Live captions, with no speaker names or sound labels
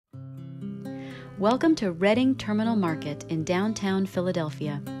Welcome to Reading Terminal Market in downtown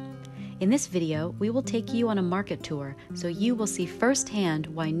Philadelphia. In this video, we will take you on a market tour so you will see firsthand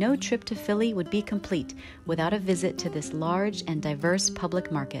why no trip to Philly would be complete without a visit to this large and diverse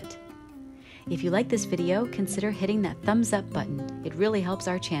public market. If you like this video, consider hitting that thumbs up button. It really helps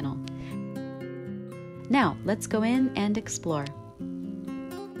our channel. Now, let's go in and explore.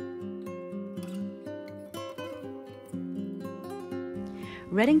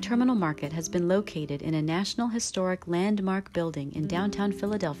 Reading Terminal Market has been located in a National Historic Landmark building in downtown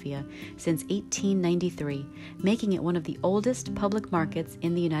Philadelphia since 1893, making it one of the oldest public markets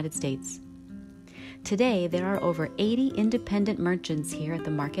in the United States. Today, there are over 80 independent merchants here at the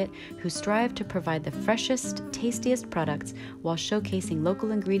market who strive to provide the freshest, tastiest products while showcasing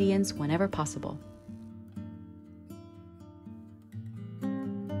local ingredients whenever possible.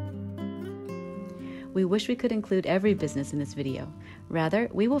 We wish we could include every business in this video. Rather,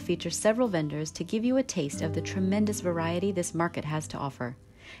 we will feature several vendors to give you a taste of the tremendous variety this market has to offer.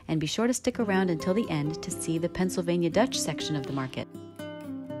 And be sure to stick around until the end to see the Pennsylvania Dutch section of the market.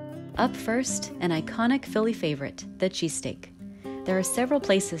 Up first, an iconic Philly favorite, the cheesesteak. There are several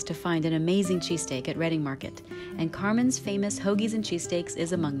places to find an amazing cheesesteak at Reading Market, and Carmen's famous hoagies and cheesesteaks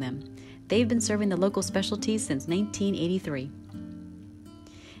is among them. They've been serving the local specialties since 1983.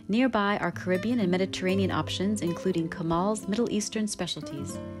 Nearby are Caribbean and Mediterranean options, including Kamal's Middle Eastern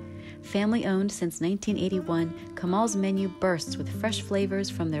specialties. Family-owned since 1981, Kamal's menu bursts with fresh flavors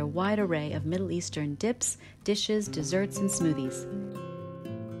from their wide array of Middle Eastern dips, dishes, desserts, and smoothies.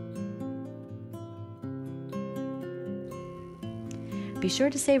 Be sure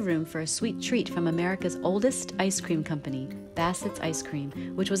to save room for a sweet treat from America's oldest ice cream company, Bassett's Ice Cream,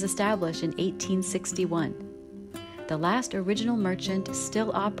 which was established in 1861. The last original merchant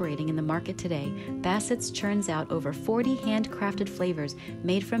still operating in the market today, Bassett's churns out over 40 handcrafted flavors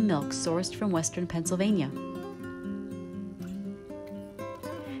made from milk sourced from western Pennsylvania.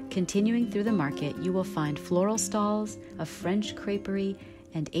 Continuing through the market, you will find floral stalls, a French creperie,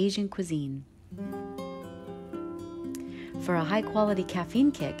 and Asian cuisine. For a high-quality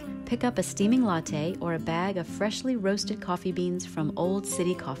caffeine kick, pick up a steaming latte or a bag of freshly roasted coffee beans from Old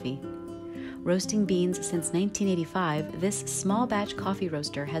City Coffee. Roasting beans since 1985, this small batch coffee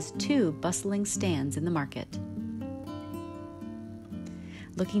roaster has 2 bustling stands in the market.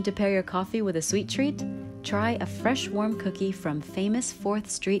 Looking to pair your coffee with a sweet treat? Try a fresh warm cookie from famous 4th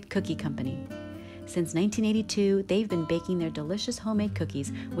Street Cookie Company. Since 1982, they've been baking their delicious homemade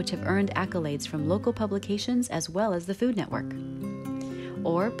cookies, which have earned accolades from local publications as well as the Food Network.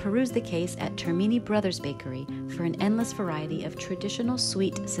 Or peruse the case at Termini Brothers Bakery for an endless variety of traditional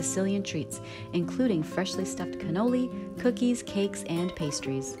sweet Sicilian treats, including freshly stuffed cannoli, cookies, cakes, and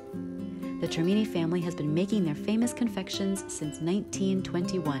pastries. The Termini family has been making their famous confections since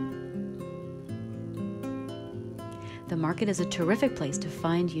 1921. The market is a terrific place to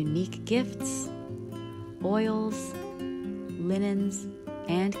find unique gifts, oils, linens,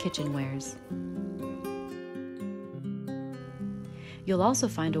 and kitchenwares. You'll also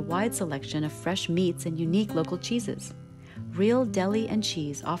find a wide selection of fresh meats and unique local cheeses. Real Deli and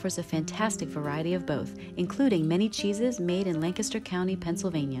Cheese offers a fantastic variety of both, including many cheeses made in Lancaster County,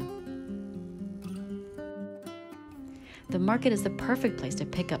 Pennsylvania. The market is the perfect place to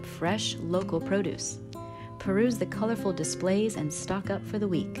pick up fresh, local produce. Peruse the colorful displays and stock up for the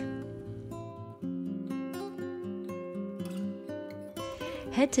week.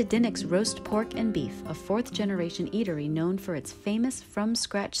 Head to Dinnick's Roast Pork and Beef, a 4th-generation eatery known for its famous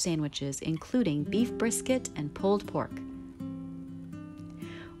from-scratch sandwiches, including beef brisket and pulled pork.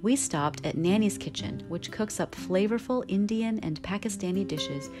 We stopped at Nanny's Kitchen, which cooks up flavorful Indian and Pakistani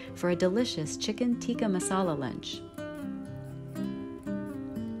dishes for a delicious chicken tikka masala lunch.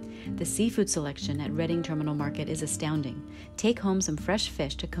 The seafood selection at Reading Terminal Market is astounding. Take home some fresh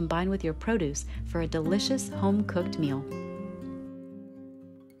fish to combine with your produce for a delicious home-cooked meal.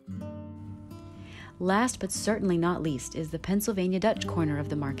 Last but certainly not least is the Pennsylvania Dutch corner of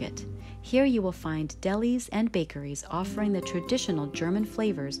the market. Here you will find delis and bakeries offering the traditional German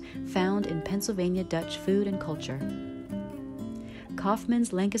flavors found in Pennsylvania Dutch food and culture.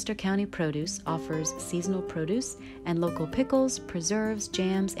 Kaufmann's Lancaster County Produce offers seasonal produce and local pickles, preserves,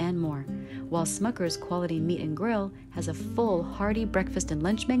 jams, and more, while Smucker's Quality Meat and Grill has a full, hearty breakfast and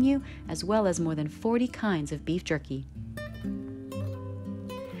lunch menu, as well as more than 40 kinds of beef jerky.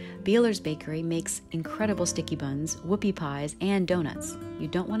 Beeler's Bakery makes incredible sticky buns, whoopie pies, and donuts. You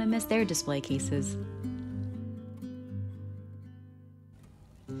don't want to miss their display cases.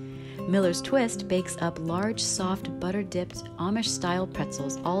 Miller's Twist bakes up large, soft, butter-dipped, Amish-style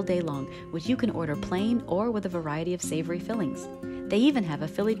pretzels all day long, which you can order plain or with a variety of savory fillings. They even have a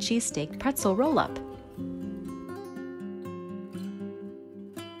Philly cheesesteak pretzel roll-up.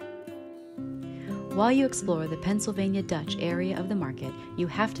 While you explore the Pennsylvania Dutch area of the market, you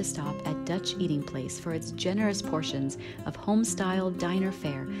have to stop at Dutch Eating Place for its generous portions of home-style diner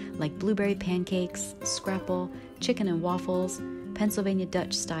fare like blueberry pancakes, scrapple, chicken and waffles, Pennsylvania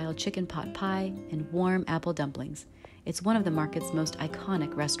Dutch-style chicken pot pie, and warm apple dumplings. It's one of the market's most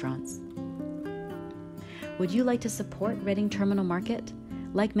iconic restaurants. Would you like to support Reading Terminal Market?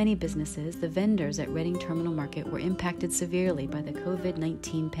 Like many businesses, the vendors at Reading Terminal Market were impacted severely by the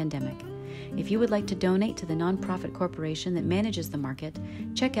COVID-19 pandemic. If you would like to donate to the nonprofit corporation that manages the market,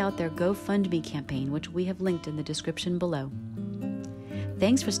 check out their GoFundMe campaign, which we have linked in the description below.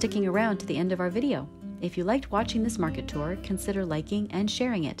 Thanks for sticking around to the end of our video. If you liked watching this market tour, consider liking and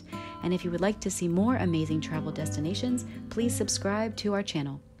sharing it. And if you would like to see more amazing travel destinations, please subscribe to our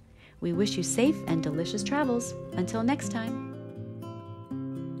channel. We wish you safe and delicious travels. Until next time.